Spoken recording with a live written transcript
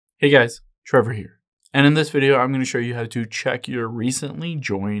Hey guys, Trevor here. And in this video, I'm going to show you how to check your recently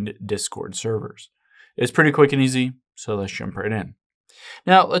joined Discord servers. It's pretty quick and easy, so let's jump right in.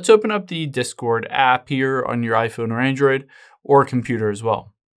 Now, let's open up the Discord app here on your iPhone or Android or computer as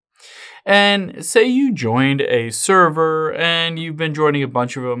well. And say you joined a server and you've been joining a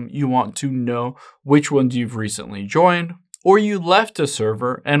bunch of them. You want to know which ones you've recently joined, or you left a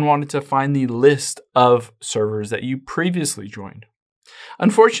server and wanted to find the list of servers that you previously joined.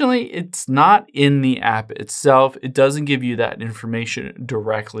 Unfortunately, it's not in the app itself. It doesn't give you that information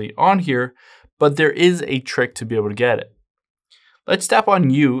directly on here, but there is a trick to be able to get it. Let's tap on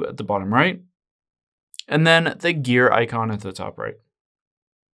You at the bottom right, and then the gear icon at the top right.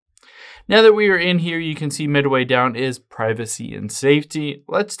 Now that we are in here, you can see midway down is privacy and safety.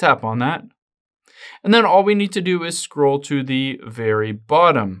 Let's tap on that. And then all we need to do is scroll to the very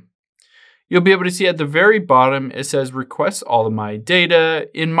bottom. You'll be able to see at the very bottom, it says request all of my data.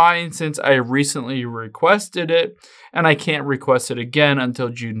 In my instance, I recently requested it and I can't request it again until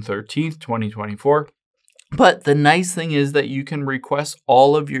June 13th, 2024. But the nice thing is that you can request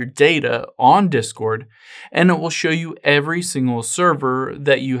all of your data on Discord and it will show you every single server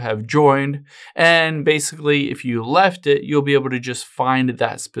that you have joined. And basically, if you left it, you'll be able to just find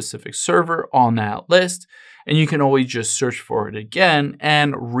that specific server on that list. And you can always just search for it again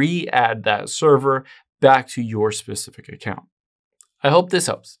and re-add that server back to your specific account. I hope this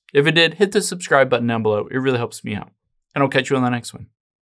helps. If it did, hit the subscribe button down below. It really helps me out. And I'll catch you on the next one.